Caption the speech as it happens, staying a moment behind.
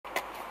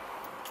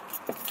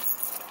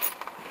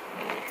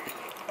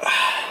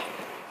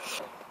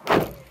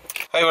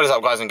Hey, what is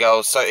up, guys and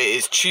girls? So it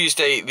is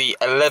Tuesday the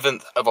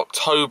 11th of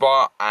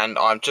October and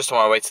I'm just on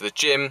my way to the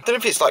gym. I don't know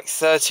if it's like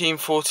 13,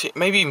 14,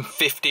 maybe even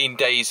 15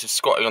 days of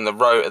squatting on the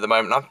row at the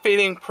moment. I'm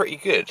feeling pretty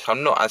good.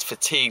 I'm not as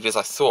fatigued as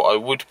I thought I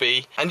would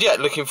be. And yeah,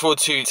 looking forward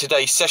to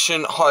today's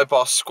session, high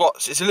bar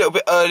squats. It's a little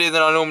bit earlier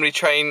than I normally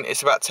train.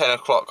 It's about 10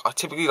 o'clock. I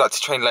typically like to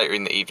train later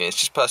in the evening. It's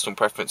just personal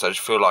preference. I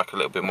just feel like a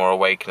little bit more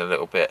awake and a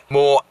little bit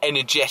more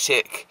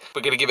energetic.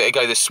 We're going to give it a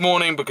go this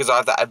morning because I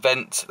have that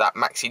event, that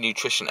Maxi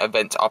Nutrition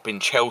event up in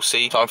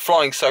Chelsea. So I'm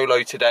flying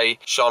solo today.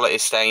 Charlotte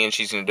is staying in.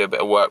 She's going to do a bit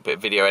of work, bit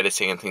of video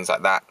editing and things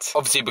like that.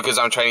 Obviously, because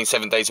I'm training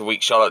 7 days a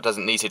week, Charlotte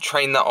doesn't need to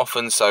train that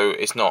often, so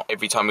it's not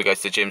every time we go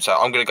to the gym. So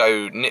I'm going to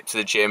go nip to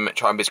the gym,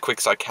 try and be as quick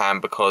as I can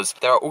because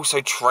there are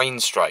also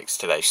train strikes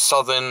today.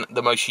 Southern,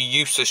 the most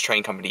useless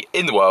train company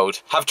in the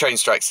world, have train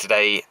strikes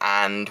today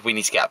and we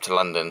need to get up to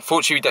London.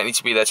 Fortunately, we don't need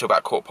to be there till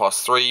about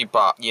 3:15,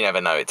 but you never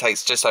know. It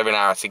takes just over an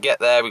hour to get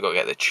there. We've got to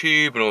get the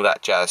tube and all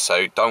that jazz,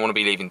 so don't want to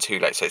be leaving too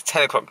late. So it's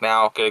 10 o'clock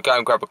now. Going to go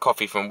and grab a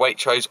coffee from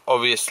Waitrose,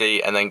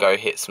 obviously, and then go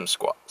hit some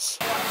squats.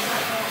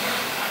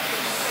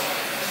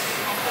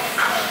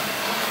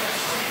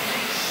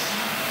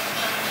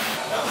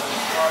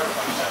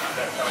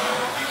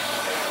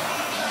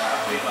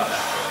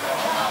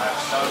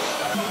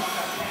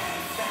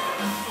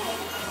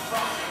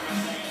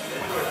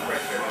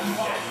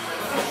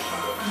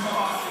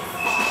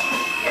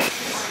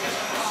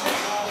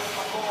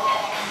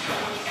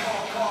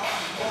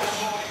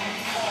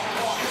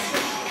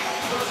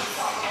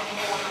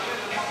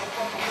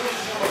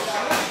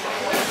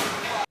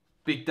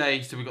 Big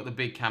day, so we've got the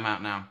big cam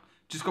out now.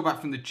 Just got back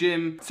from the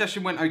gym.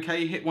 Session went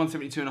okay, hit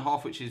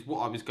 172.5, which is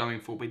what I was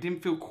going for, but it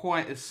didn't feel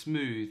quite as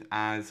smooth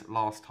as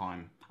last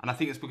time. And I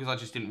think it's because I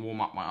just didn't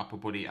warm up my upper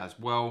body as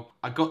well.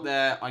 I got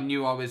there, I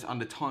knew I was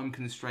under time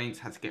constraints,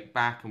 had to get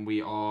back, and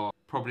we are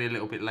probably a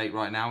little bit late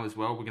right now as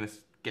well. We're gonna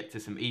get to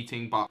some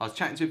eating, but I was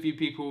chatting to a few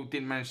people,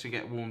 didn't manage to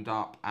get warmed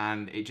up,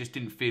 and it just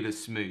didn't feel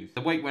as smooth.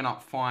 The weight went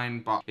up fine,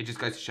 but it just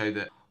goes to show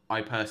that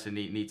I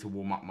personally need to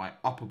warm up my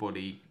upper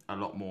body a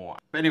lot more.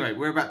 But anyway,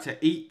 we're about to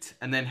eat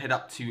and then head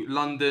up to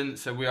London.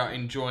 So we are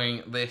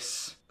enjoying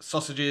this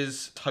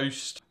sausages,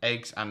 toast,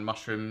 eggs and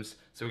mushrooms.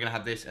 So we're gonna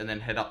have this and then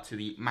head up to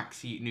the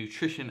Maxi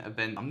Nutrition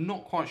event. I'm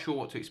not quite sure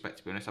what to expect,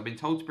 to be honest. I've been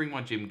told to bring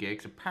my gym gear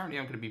because apparently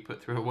I'm gonna be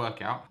put through a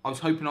workout. I was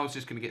hoping I was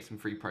just gonna get some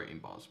free protein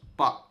bars,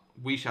 but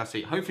we shall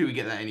see. Hopefully we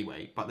get that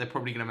anyway, but they're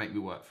probably going to make me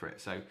work for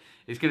it. So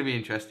it's going to be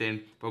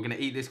interesting. But we're going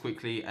to eat this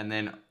quickly and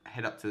then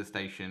head up to the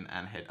station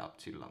and head up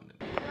to London.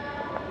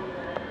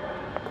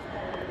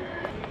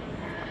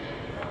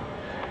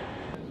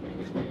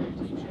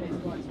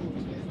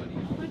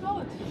 Oh my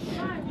God.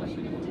 What are you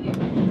going to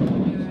do?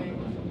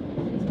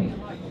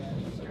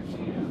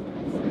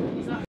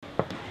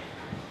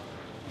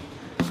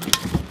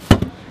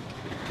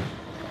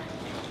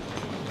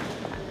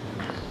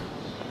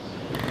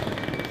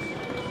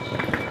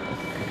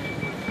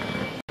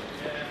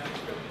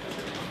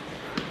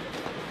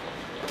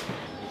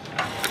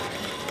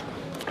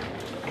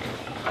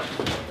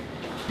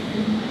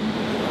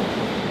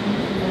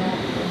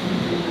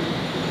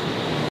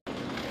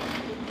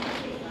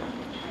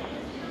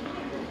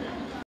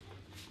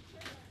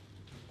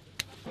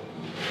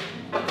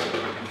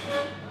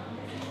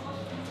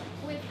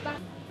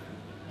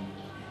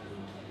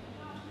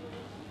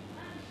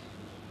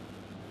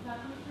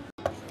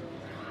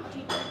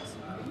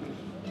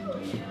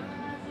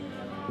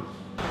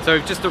 So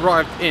we've just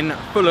arrived in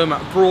Fulham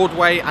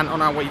Broadway and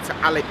on our way to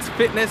Alex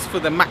Fitness for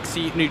the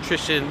Maxi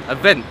Nutrition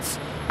event.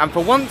 And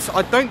for once,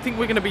 I don't think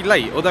we're going to be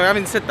late, although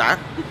having said that,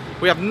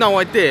 we have no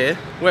idea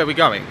where we're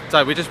going.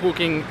 So we're just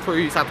walking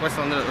through Southwest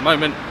London at the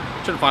moment,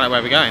 trying to find out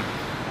where we're going.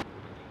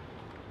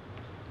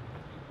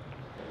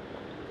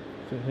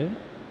 Is it here?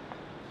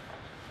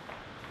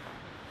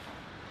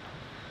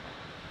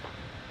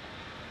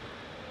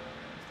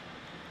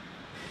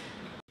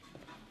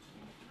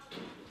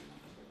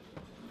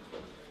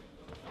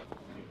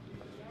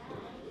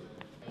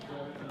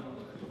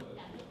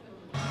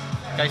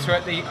 Okay, so we're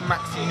at the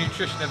Maxi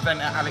Nutrition event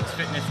at Alex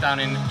Fitness down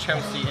in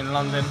Chelsea in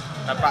London.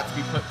 About to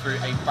be put through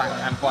a back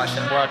and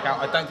bicep workout.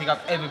 I don't think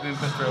I've ever been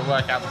put through a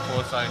workout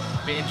before, so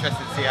be interested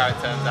to see how it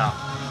turns out.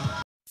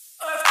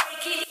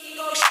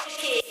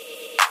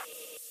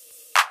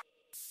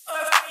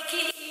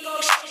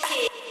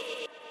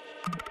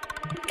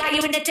 Got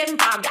you in the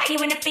temper, got you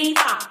in the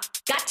fever.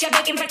 Got you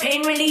begging for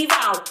pain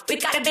reliever. We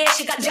got a bitch,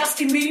 she got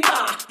Justin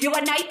Bieber. You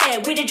a nightmare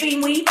with a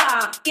dream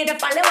weaver. You're the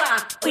follower,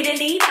 we the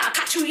leader.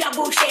 Cut through your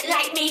bullshit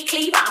like me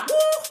cleaver.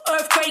 Woo!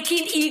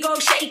 Earthquaking, ego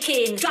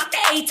shaking. Drop the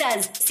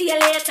haters, see you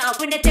later.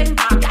 With the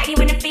temper, got you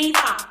in the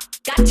fever.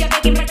 Got you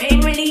begging for pain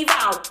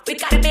reliever. We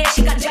got a bitch,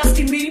 she got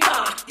Justin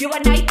Bieber. You a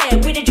nightmare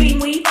with a dream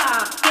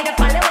weaver. You're the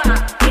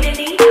follower, we the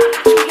leader.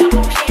 Cut through your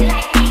bullshit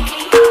like me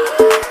cleaver.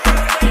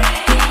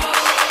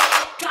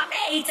 Drop the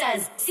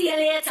haters, see you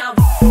later.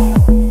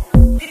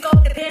 Pick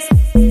up the piss.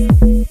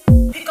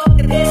 Pick up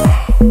the piss.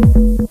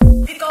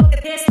 Pick up the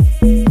piss.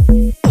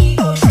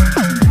 Ego shit.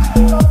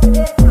 Pick up the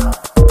piss now.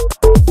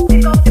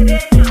 Pick up the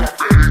piss now.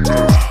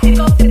 Pick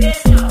up the piss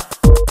now.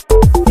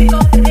 Pick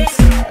up the piss.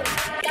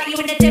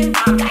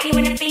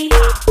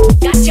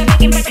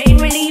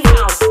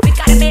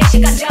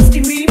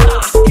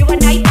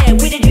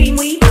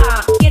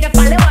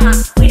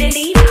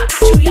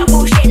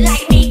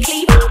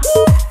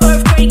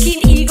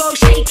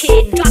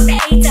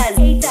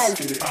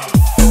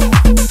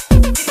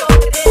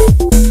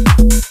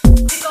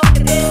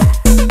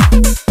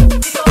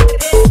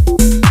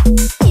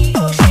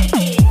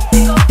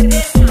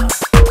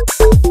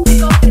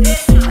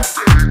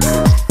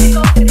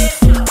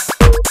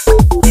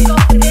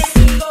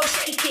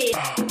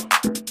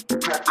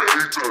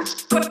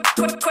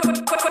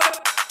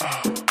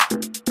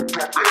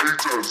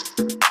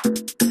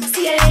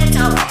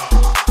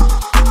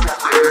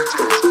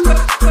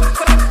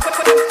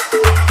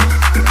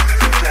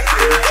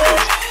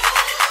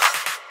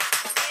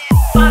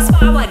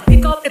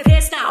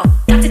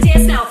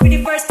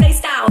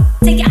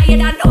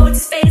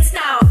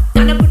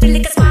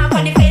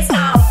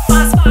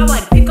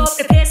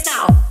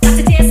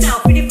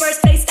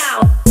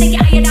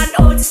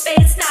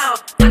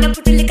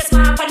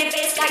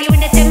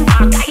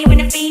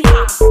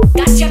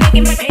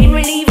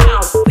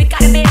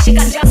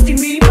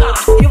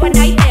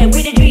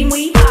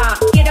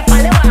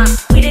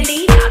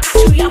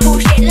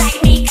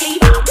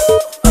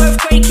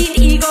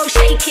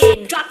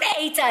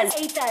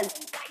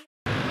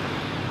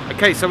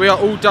 Okay, so we are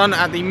all done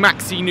at the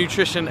Maxi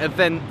Nutrition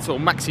event, or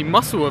Maxi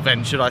Muscle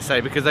event, should I say,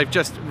 because they've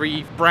just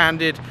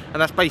rebranded,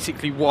 and that's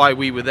basically why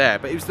we were there.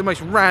 But it was the most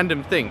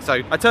random thing.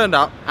 So I turned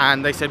up,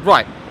 and they said,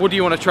 right, what do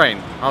you want to train?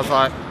 I was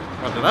like,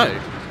 I don't know.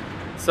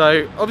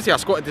 So obviously I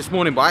squatted this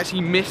morning, but I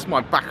actually missed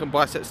my back and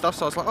bicep stuff,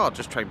 so I was like, oh, I'll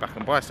just train back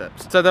and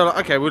biceps. So they're like,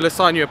 okay, we'll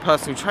assign you a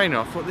personal trainer.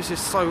 I thought, this is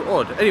so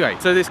odd. Anyway,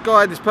 so this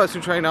guy, this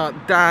personal trainer,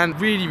 Dan,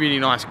 really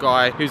nice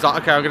guy, who's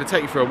like, okay, I'm gonna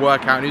take you for a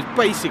workout, and he was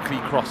basically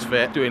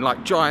CrossFit, doing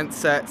like giant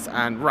sets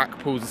and rack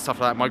pulls and stuff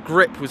like that. My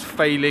grip was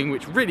failing,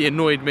 which really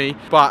annoyed me,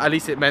 but at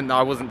least it meant that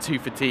I wasn't too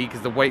fatigued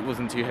because the weight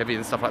wasn't too heavy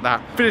and stuff like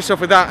that. Finished off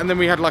with that, and then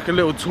we had like a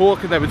little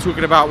talk, and they were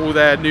talking about all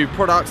their new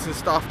products and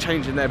stuff,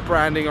 changing their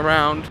branding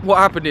around. What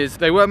happened is,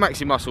 they were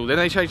Maxi Muscle, then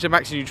they changed to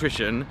Maxi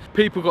Nutrition.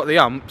 People got the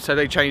ump, so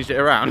they changed it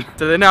around.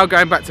 So they're now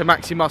going back to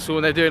Maxi Muscle,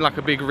 and they're doing like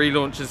a big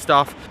relaunch and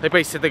stuff. They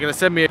basically said they're going to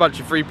send me a bunch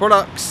of free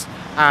products,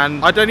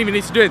 and I don't even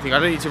need to do anything. I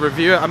don't need to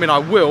review it. I mean, I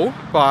will,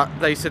 but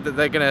they said that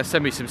they're going to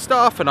send me some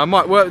stuff, and I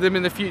might work with them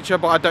in the future,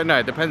 but I don't know.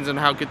 It depends on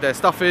how good their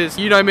stuff is.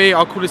 You know me,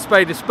 I'll call a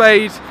spade a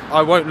spade.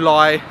 I won't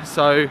lie.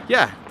 So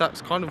yeah,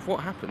 that's kind of what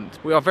happened.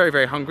 We are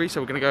very hungry,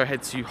 so we're going to go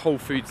ahead to Whole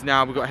Foods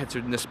now. We've got to head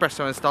to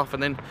Nespresso and stuff,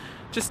 and then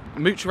just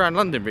mooch around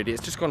London really.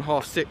 It's just gone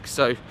 6:30,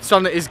 so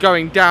sun is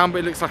going down, but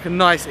it looks like a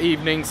nice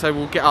evening, so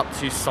we'll get up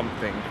to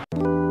something.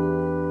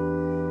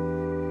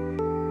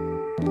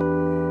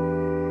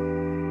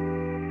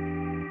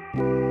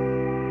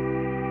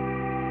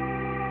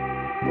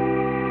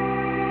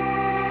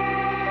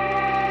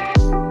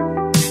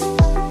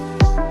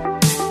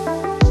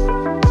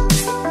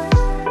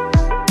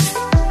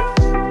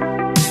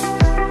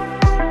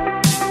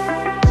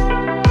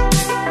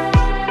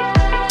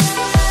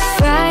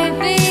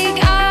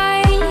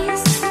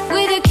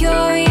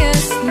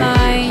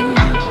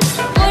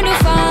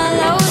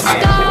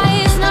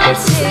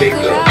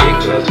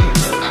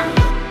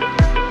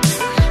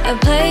 A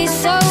place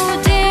so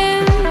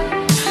dim,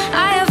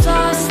 I have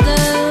lost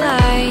the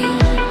light,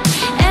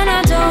 and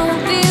I don't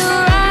feel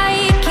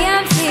right,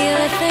 can't feel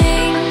a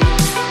thing.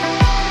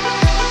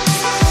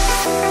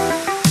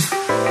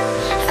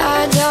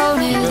 I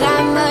don't have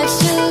that much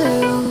to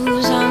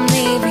lose, I'm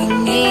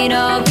leaving it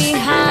all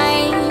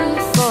behind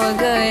for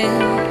good.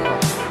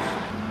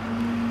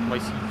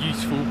 Most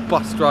useful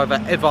bus driver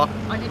ever.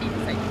 I didn't even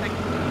say thank you.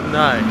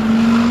 No,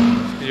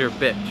 because you're a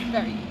bitch.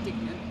 Very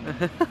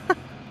indignant.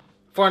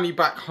 Finally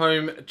back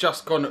home,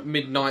 just gone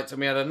midnight, and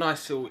we had a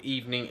nice little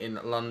evening in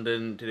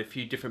London, did a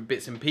few different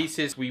bits and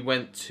pieces. We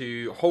went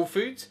to Whole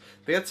Foods.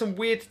 They had some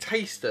weird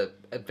taster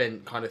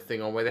event kind of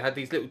thing on, where they had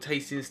these little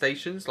tasting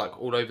stations like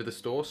all over the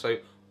store, so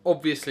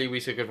obviously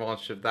we took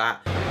advantage of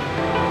that.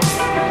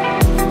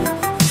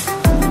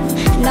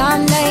 Not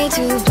made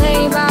to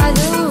play by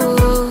the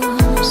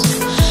rules,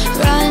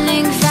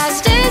 running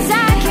fast as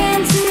I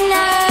can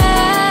tonight.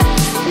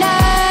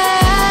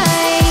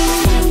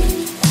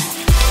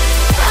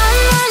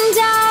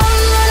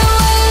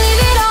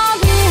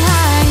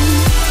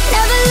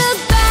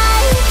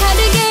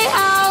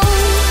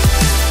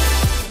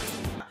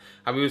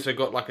 And we also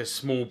got like a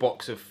small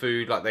box of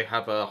food, like they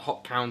have a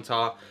hot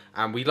counter,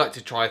 and we like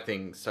to try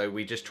things, so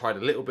we just tried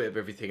a little bit of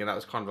everything, and that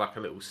was kind of like a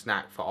little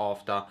snack for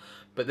after.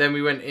 But then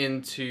we went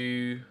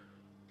into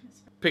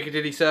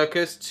Piccadilly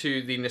Circus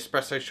to the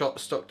Nespresso shop,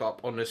 stocked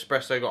up on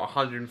Nespresso, got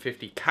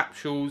 150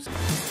 capsules. Walk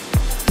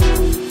a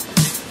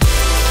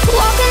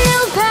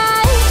little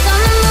path on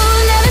the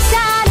moon, never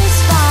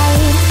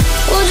satisfied.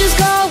 We'll just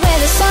go where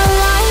the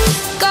sunlight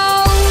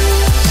goes.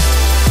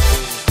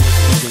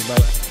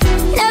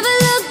 Never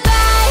look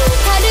back,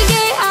 had to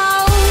get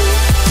out.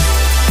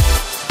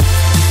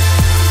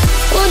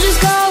 We'll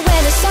just go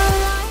where the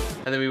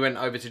sunlight. And then we went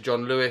over to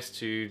John Lewis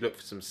to look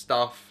for some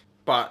stuff,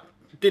 but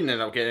didn't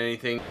end up getting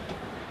anything.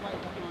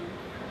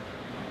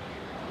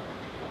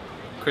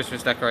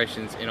 Christmas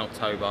decorations in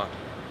October.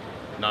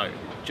 No,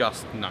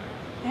 just no.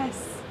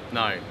 Yes.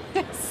 No.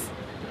 Yes.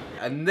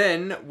 And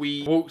then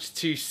we walked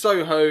to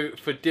Soho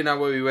for dinner,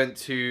 where we went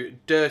to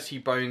Dirty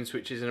Bones,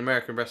 which is an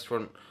American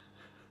restaurant.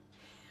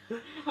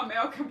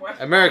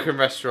 American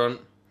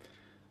restaurant.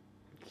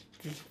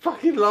 You're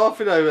fucking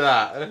laughing over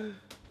that.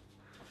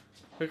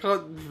 I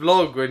can't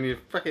vlog when you're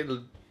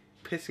fucking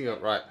pissing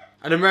up, right.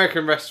 An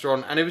American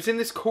restaurant, and it was in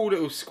this cool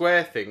little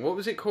square thing. What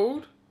was it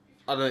called?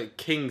 I don't know,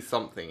 King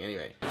something,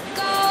 anyway.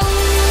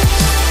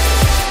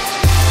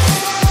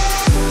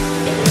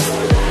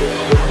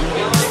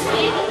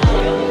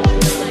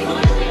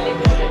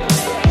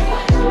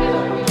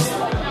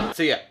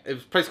 So yeah, it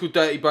was a place called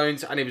Dirty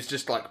Bones, and it was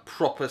just like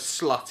proper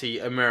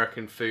slutty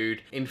American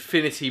food.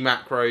 Infinity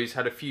macros,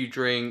 had a few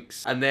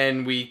drinks, and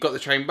then we got the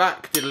train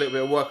back, did a little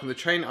bit of work on the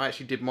train. I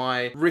actually did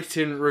my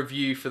written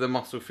review for the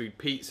Muscle Food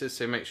Pizza,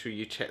 so make sure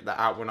you check that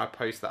out when I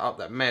post that up.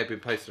 That may have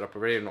been posted up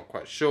already, I'm not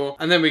quite sure.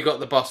 And then we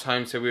got the bus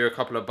home, so we were a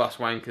couple of bus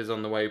wankers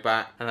on the way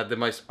back, and had the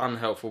most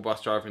unhelpful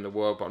bus driver in the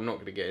world, but I'm not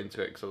going to get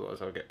into it because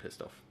otherwise I'll get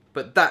pissed off.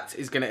 But that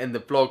is going to end the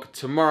vlog.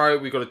 Tomorrow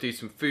we've got to do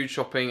some food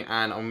shopping,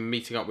 and I'm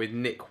meeting up with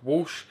Nick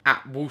Walsh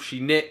at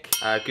Walshy Nick,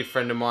 a good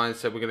friend of mine.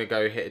 So we're going to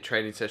go hit a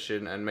training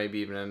session and maybe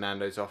even a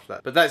Nando's after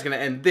that. But that's going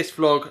to end this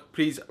vlog.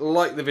 Please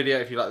like the video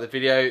if you like the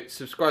video.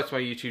 Subscribe to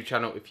my YouTube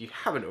channel if you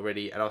haven't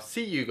already, and I'll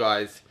see you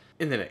guys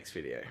in the next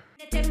video.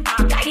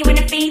 Got you in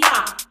a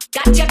fever.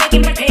 Got you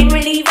begging for pain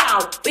reliever.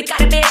 We got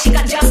a bitch, she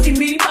got Justin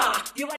Bieber.